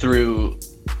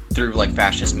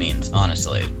fascist means.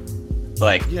 Honestly,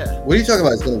 like, yeah. What are you talking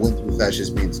about? It's going to win through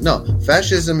fascist means? No,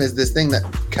 fascism is this thing that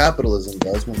capitalism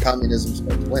does when communism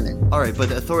starts winning. All right, but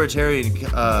the authoritarian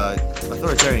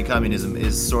communism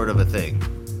is sort of a thing.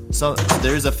 So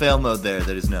there's a fail mode there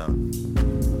that is known.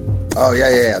 Oh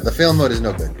yeah. The fail mode is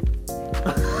no good.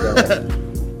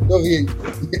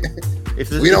 If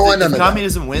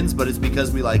communism wins, but it's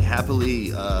because we like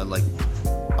happily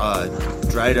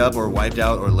dried up or wiped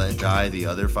out or let die the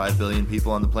other 5 billion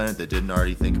people on the planet that didn't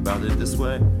already think about it this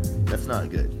way, that's not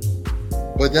good.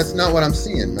 But that's not what I'm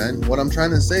seeing, man. What I'm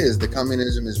trying to say is the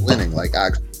communism is winning, like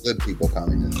actual good people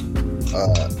communism.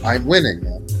 I'm winning,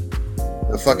 man.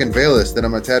 The fucking Veilist that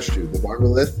I'm attached to, the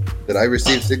Barbalith that I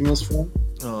receive signals from,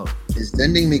 is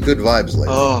sending me good vibes lately.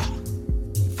 Oh,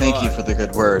 thank you for the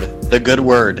good word. The good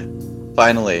word.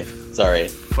 Finally. Sorry.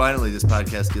 Finally, this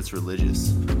podcast gets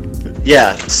religious.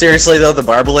 Yeah, seriously though, the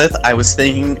Barbalith, I was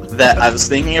thinking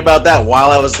about that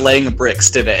while I was laying bricks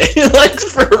today. Like,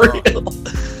 for real.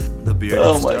 The beard.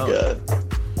 Oh my god.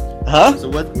 Huh? So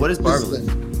what is Barbalith?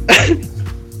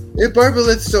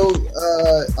 Barbalith, so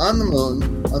on the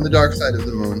moon, on the dark side of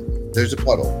the moon, there's a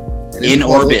puddle. In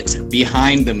orbit,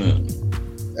 behind the moon.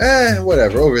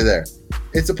 Whatever, over there.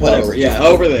 It's a puddle. Whatever, yeah,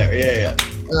 over there, yeah.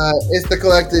 It's the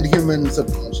collected human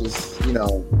subconscious,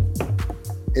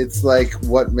 It's like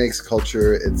what makes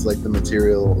culture. It's like the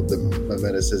material the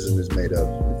mimeticism is made of.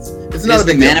 It's not It's a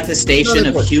the big deal. manifestation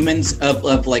It's not of humans of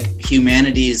like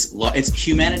humanity's. It's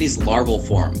humanity's larval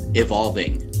form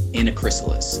evolving in a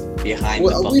chrysalis behind the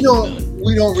Well, fucking moon.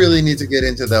 we don't really need to get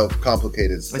into that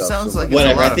complicated stuff. sounds like much.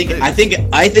 it's a Whatever. lot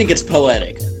of I think it's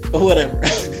poetic. But whatever.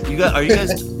 Are you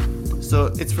guys? So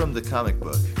it's from the comic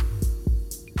book.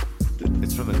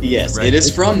 It's from the Yes, right? it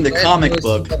is from the comic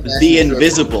book The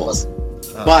Invisibles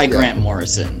by Grant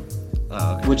Morrison,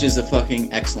 Oh, okay. which is a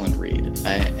fucking excellent read.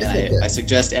 I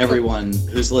suggest everyone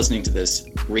who's listening to this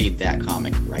read that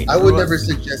comic right I now. would never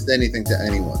suggest anything to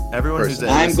anyone. Everyone who's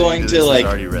personally. I'm listening going to, this like-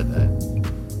 has already read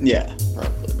that. Yeah,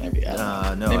 probably. Maybe. I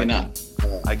don't know. No, Maybe I not.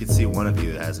 I could see one of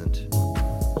you that hasn't.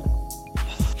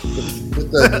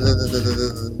 But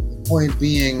the point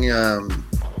being, so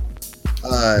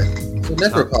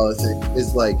necropolitic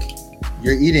is like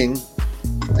you're eating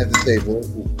at the table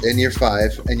and you're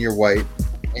 5 and you're white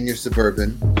and you're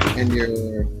suburban and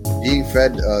you're being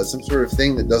fed some sort of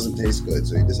thing that doesn't taste good,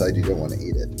 so you decide you don't want to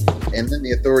eat it, and then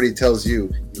the authority tells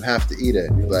you you have to eat it,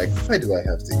 and you're like, why do I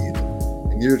have to eat it?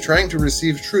 And you're trying to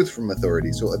receive truth from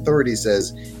authority, so authority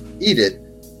says eat it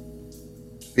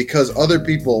because other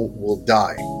people will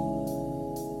die.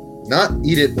 Not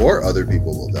eat it or other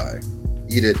people will die.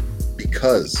 Eat it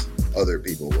because other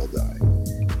people will die.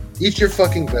 Eat your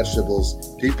fucking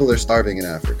vegetables. People are starving in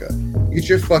Africa. Eat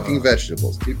your fucking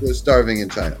vegetables. People are starving in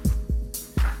China.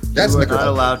 That's You are necropolitics. not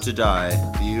allowed to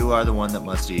die. You are the one that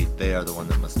must eat. They are the one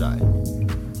that must die.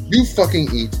 You fucking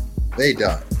eat. They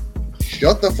die.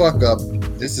 Shut the fuck up.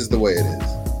 This is the way it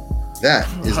is. That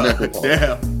is necropolitics.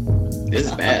 Damn. This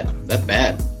is bad. That's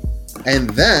bad. And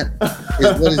that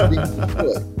is what is being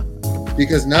destroyed.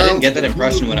 Because now I didn't get that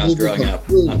impression when I was growing up,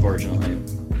 unfortunately.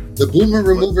 The boomer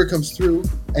remover comes through,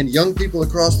 and young people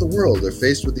across the world are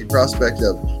faced with the prospect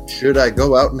of, should I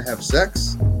go out and have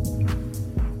sex?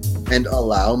 And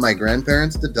allow my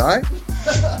grandparents to die?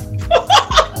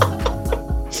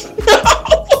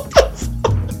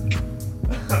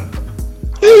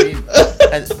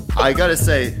 And I gotta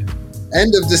say,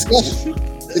 End of discussion.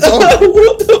 It's over.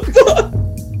 What the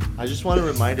fuck? I just want to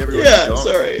remind everyone Yeah,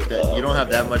 that you don't have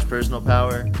that much personal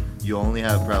power. You only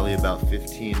have probably about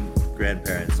 15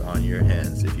 grandparents on your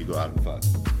hands if you go out and fuck.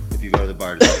 If you go to the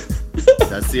bar today.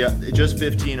 That's just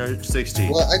 15 or 16.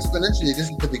 Well, exponentially, this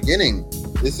is the beginning.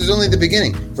 This is only the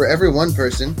beginning. For every one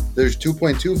person, there's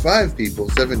 2.25 people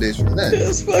 7 days from then.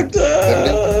 It's fucked 7 days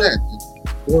up. from then.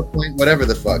 4 point whatever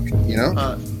the fuck, you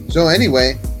know? So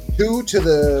anyway, 2 to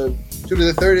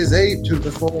the third is 8, 2 to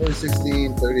the 4 is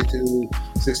 16, 32,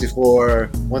 64,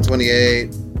 128,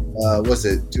 what's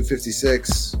it,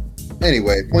 256.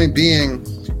 Anyway, point being,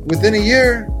 within a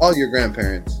year, all your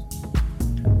grandparents.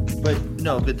 But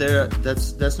no, but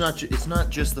that's not. It's not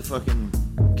just the fucking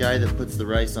guy that puts the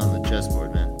rice on the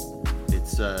chessboard, man.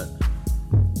 It's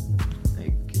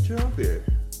hey, get your own beer.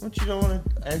 Don't you don't want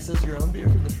to access your own beer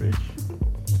from the fridge?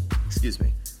 Excuse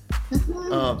me.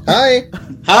 Hi.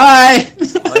 Hi.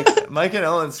 Mike and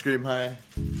Ellen scream hi.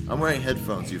 I'm wearing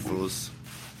headphones, you fools.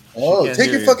 Oh, can't take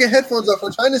hear your you. fucking headphones off.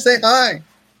 We're trying to say hi.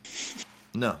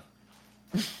 No.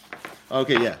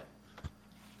 Okay, yeah.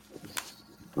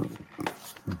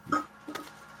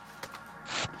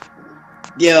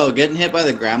 Yo, getting hit by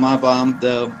the grandma bomb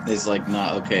though is like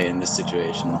not okay in this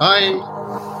situation. Hi.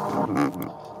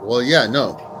 Well, yeah,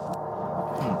 no.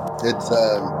 It's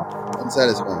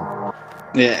unsatisfying,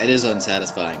 Yeah, it is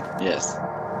unsatisfying. Yes.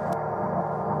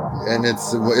 and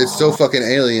it's so fucking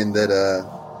alien that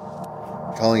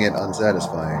calling it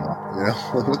unsatisfying. You know,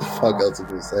 what the fuck else am I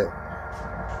gonna say?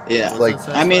 Yeah. Like,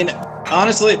 I mean,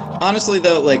 honestly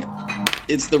though, like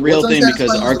it's the real what's thing because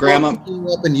unsatisfying our is grandma. picking you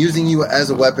up and using you as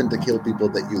a weapon to kill people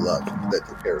that you love, that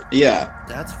take care of. Yeah.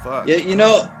 That's fucked. Yeah, you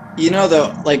know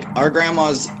though, like our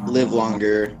grandmas live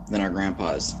longer than our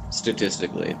grandpas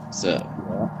statistically. So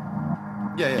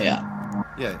Yeah.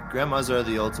 Grandmas are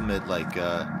the ultimate, like,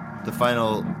 the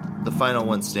final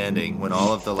one standing when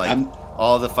all of the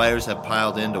all the fires have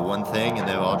piled into one thing and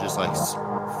they've all just like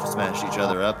smashed each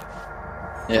other up.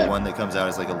 Yeah. The one that comes out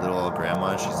is like a little old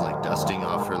grandma. She's like dusting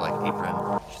off her like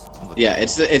apron. Yeah,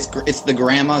 it's the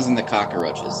grandmas and the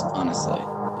cockroaches, honestly.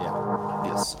 Yeah.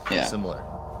 Yes. Yeah. Similar.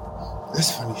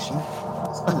 That's funny shit.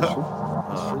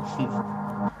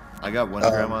 I got one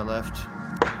grandma left,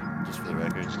 just for the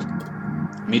record.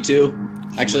 Me too.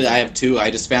 Actually, I have two.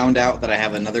 I just found out that I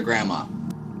have another grandma.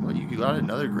 Well, you got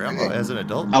another grandma as an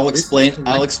adult. I'll explain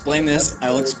this.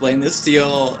 I'll explain this to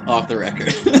y'all off the record.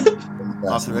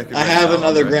 Off the record. I have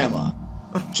another grandma.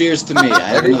 Cheers to me. I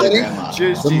have another Everybody? grandma.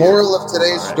 Cheers The to you. moral of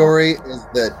today's All right. story is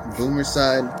that boomer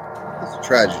side is a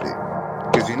tragedy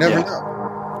because you never Yeah. know.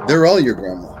 They're all your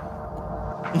grandma.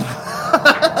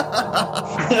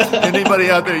 Anybody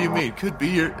out there you meet could be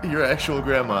your actual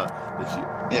grandma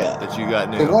that you got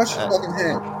new. So wash your fucking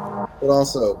hand. But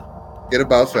also, get a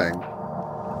Baofeng.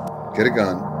 Get a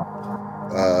gun.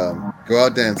 Go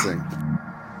out dancing.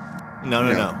 No.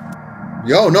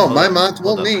 No, my mom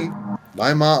told me.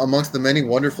 My mom, amongst the many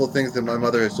wonderful things that my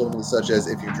mother has told me, such as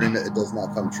if you dream it, it does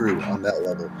not come true on that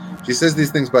level. She says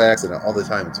these things by accident all the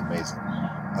time. It's amazing.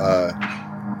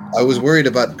 I was worried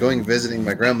about visiting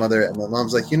my grandmother, and my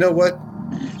mom's like, you know what?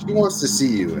 She wants to see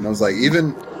you. And I was like,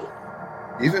 even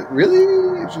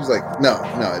really? She was like, no.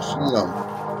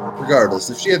 She, regardless,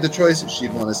 if she had the choice,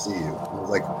 she'd want to see you. And I was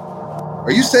like,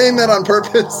 are you saying that on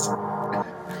purpose?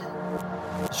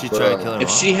 She tried to kill her If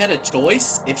mom? she had a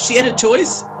choice?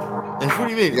 What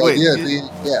do you mean? Yeah, Wait,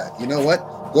 you know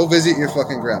what? Go visit your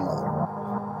fucking grandmother.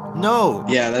 no.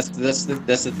 Yeah, that's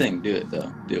the thing. Do it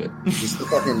though. Do it. It's the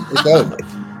fucking. It's over.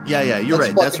 Yeah, you're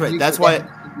right. That's right. That's why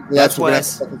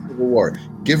Civil War.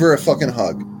 Give her a fucking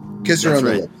hug. Kiss her That's on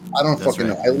the right. lips. I don't That's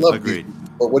fucking right. know. I love Agreed. you.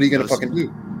 But what are you gonna Go fucking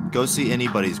do? Go see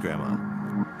anybody's grandma.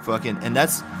 And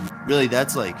that's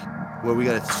like where we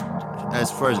got to,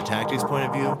 as far as a tactics point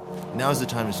of view, now's the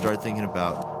time to start thinking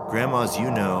about grandmas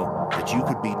that you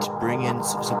could be bringing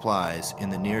supplies in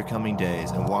the near coming days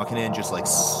and walking in just like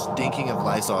stinking of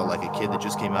Lysol like a kid that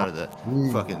just came out of the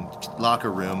fucking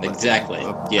locker room. Exactly.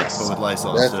 Yes. But with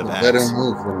Lysol That's instead a of better Axe.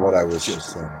 move than what I was just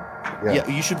saying. Yeah,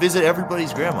 you should visit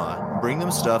everybody's grandma. Bring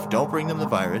them stuff. Don't bring them the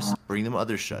virus. Bring them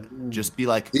other shit. Just be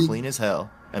like clean as hell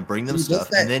and bring them See, stuff.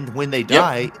 that's And then when they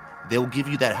die, they'll give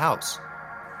you that house.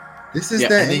 This is Yeah,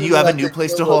 that. And then you have a new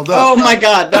place to hold up. Oh my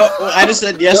God! No, I just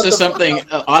said yes to something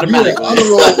automatically. You were on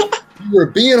the roll. You were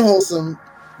being wholesome.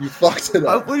 You fucked it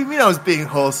up. What do you mean I was being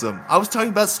wholesome? I was talking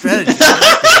about strategy.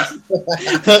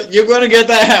 You're going to get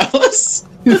that house.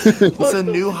 It's a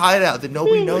new hideout that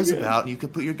nobody knows about, and you can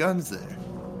put your guns there.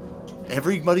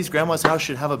 Everybody's grandma's house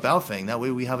should have a Baofeng. That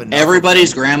way we have enough.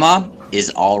 Everybody's grandma is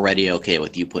already okay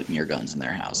with you putting your guns in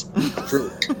their house.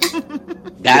 True.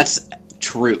 That's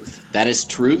truth. That is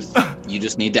truth. You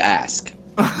just need to ask.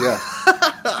 Yeah.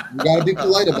 You gotta be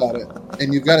polite about it.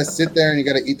 And you've gotta sit there and you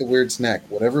gotta eat the weird snack.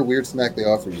 Whatever weird snack they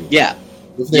offer you. Yeah.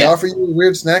 If they offer you a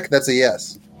weird snack, that's a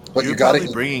yes. But You're you gotta probably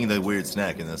eat. bringing the weird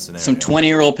snack in this scenario. Some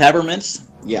 20-year-old peppermints.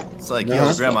 Yeah. It's like, No.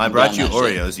 yo, Grandma, I brought you Down that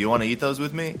shit. Oreos. You want to eat those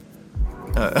with me?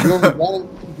 You know,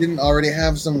 McDonald's didn't already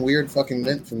have some weird fucking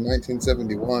mint from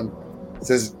 1971. It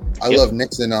says, I Yep. love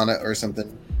Nixon on it or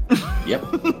something. Yep.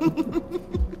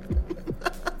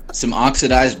 Some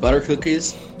oxidized butter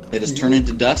cookies. They just turn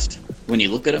into dust when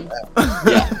you look at them.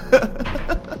 Yeah.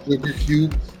 Sugar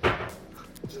cube.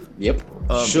 Yep.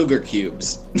 Sugar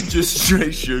cubes. Just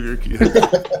straight sugar cubes.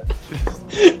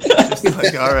 Just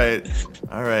like, all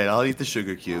right, I'll eat the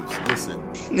sugar cubes. Listen,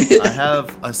 I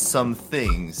have some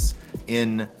things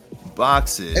in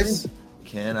boxes.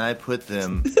 Can I put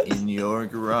them in your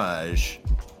garage?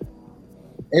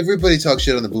 Everybody talks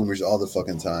shit on the boomers all the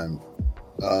fucking time.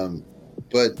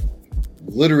 But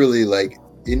literally, like,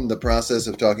 in the process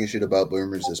of talking shit about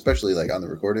boomers, especially, like, on the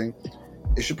recording,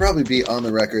 it should probably be on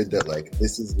the record that, like,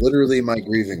 this is literally my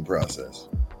grieving process.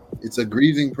 It's a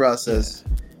grieving process.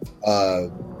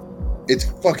 It's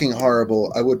fucking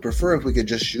horrible. I would prefer if we could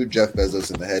just shoot Jeff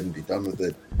Bezos in the head and be done with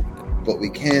it. But we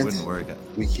can't. Wouldn't work.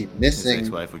 We keep His missing.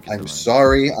 ex-wife would get the I'm money.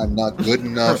 sorry. I'm not good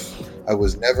enough. I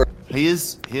was never He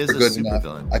is a good super enough.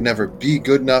 villain. I'd never be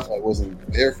good enough. I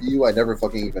wasn't there for you. I never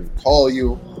fucking even call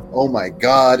you. Oh my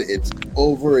god, it's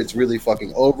over. It's really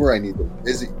fucking over. I need to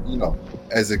visit, you know,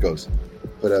 as it goes.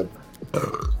 But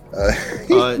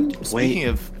Speaking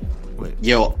of, wait,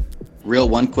 Yo, real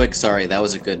one quick. Sorry, that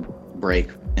was a good break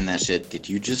in that shit. Did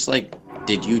you just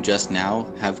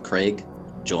now have Craig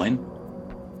join?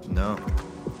 no.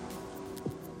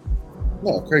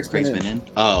 no, Craig's been Craig's in. been in?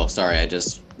 Oh, sorry, I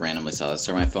just randomly saw this.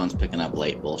 Sorry, my phone's picking up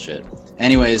late bullshit.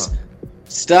 Anyways,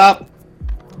 stop.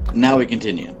 Now we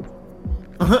continue.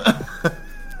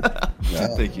 Yeah.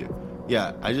 Thank you.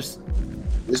 Yeah,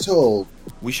 This whole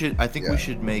we should. I think Yeah. we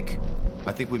should make.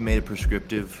 I think we made a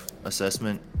prescriptive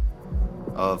assessment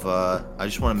of. I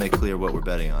just want to make clear what we're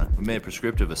betting on. We made a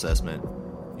prescriptive assessment.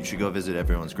 You should go visit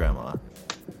everyone's grandma.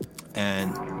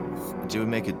 And did we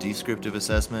make a descriptive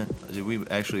assessment? Did we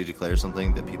actually declare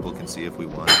something that people can see if we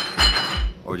won?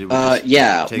 Or did we just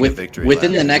Yeah. take a victory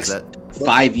Within lap? the Is next that-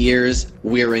 5 years,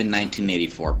 we're in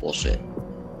 1984 bullshit.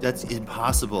 That's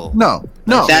impossible. no.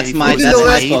 That's my Within the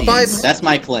last fucking- 5 that's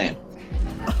my claim.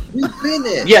 We've been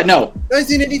in. Yeah, no.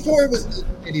 1984 was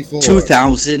 1984.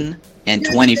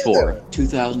 2024.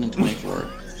 2024.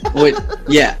 Wait,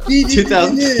 yeah.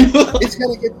 2000. It's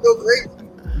gonna get so great.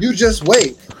 You just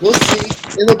wait. We'll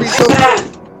see. It'll be so.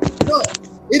 No,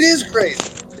 it is crazy.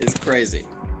 It's crazy.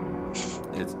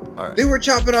 It's all right. They were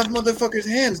chopping off motherfuckers'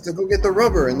 hands to go get the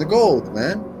rubber and the gold,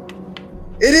 man.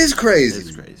 It is crazy.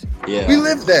 It's crazy. Yeah. We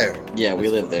live there. Yeah, we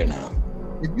live there now.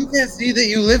 If you can't see that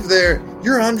you live there,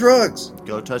 you're on drugs.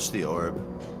 Go touch the orb.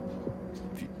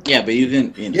 Yeah, but you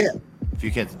didn't. You know, Yeah. If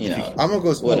you can't, You know, I'm gonna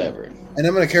go smoke. whatever. And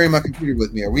I'm gonna carry my computer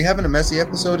with me. Are we having a messy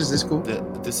episode? Is this cool?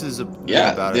 This is a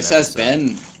Yeah, about this an has episode.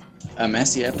 been a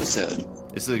messy episode.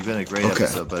 This has been a great Okay.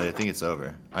 episode, but I think it's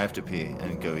over. I have to pee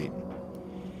and go eat.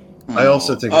 I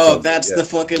also think. Oh, it's that's yeah.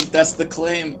 that's the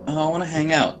claim. Oh, I want to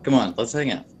hang out. Come on, let's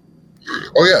hang out.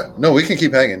 Oh yeah. No, we can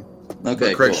keep hanging.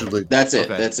 Okay, Craig cool. should leave. That's it.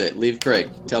 Okay. That's it. Leave Craig.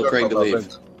 Tell Craig to leave.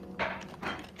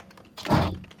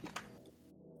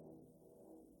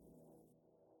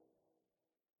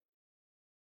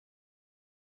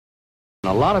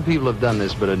 A lot of people have done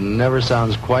this, but it never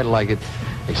sounds quite like it,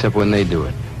 except when they do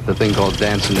it. The thing called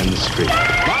dancing in the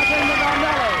street.